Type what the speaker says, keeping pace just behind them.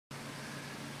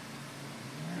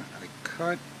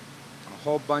cut a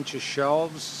whole bunch of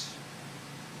shelves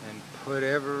and put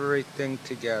everything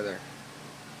together.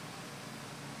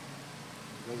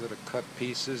 Those are the cut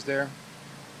pieces there.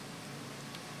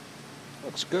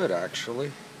 Looks good,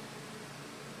 actually.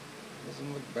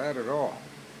 Doesn't look bad at all.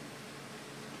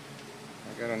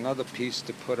 I got another piece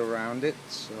to put around it,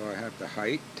 so I have the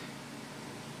height.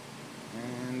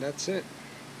 And that's it.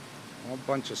 A whole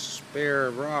bunch of spare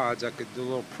rods I could do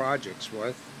little projects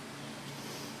with.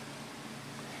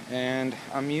 And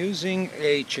I'm using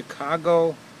a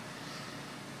Chicago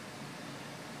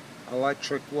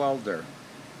electric welder.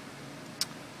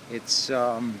 It's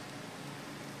a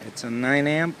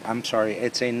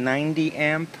 90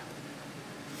 amp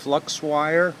flux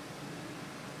wire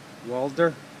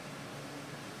welder,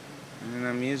 and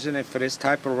I'm using it for this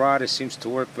type of rod. It seems to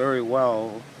work very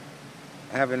well,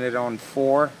 having it on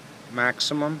 4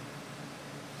 maximum.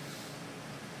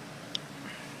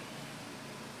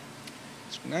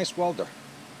 It's a nice welder,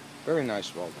 very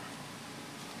nice welder.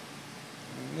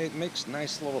 And it makes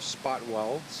nice little spot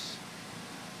welds.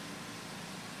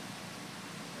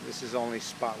 This is only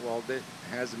spot welded.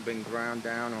 It hasn't been ground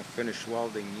down or finished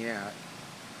welding yet,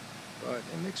 but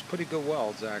it makes pretty good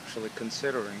welds, actually,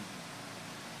 considering.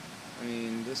 I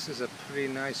mean, this is a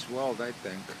pretty nice weld, I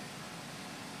think.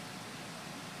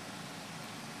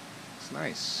 It's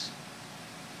nice.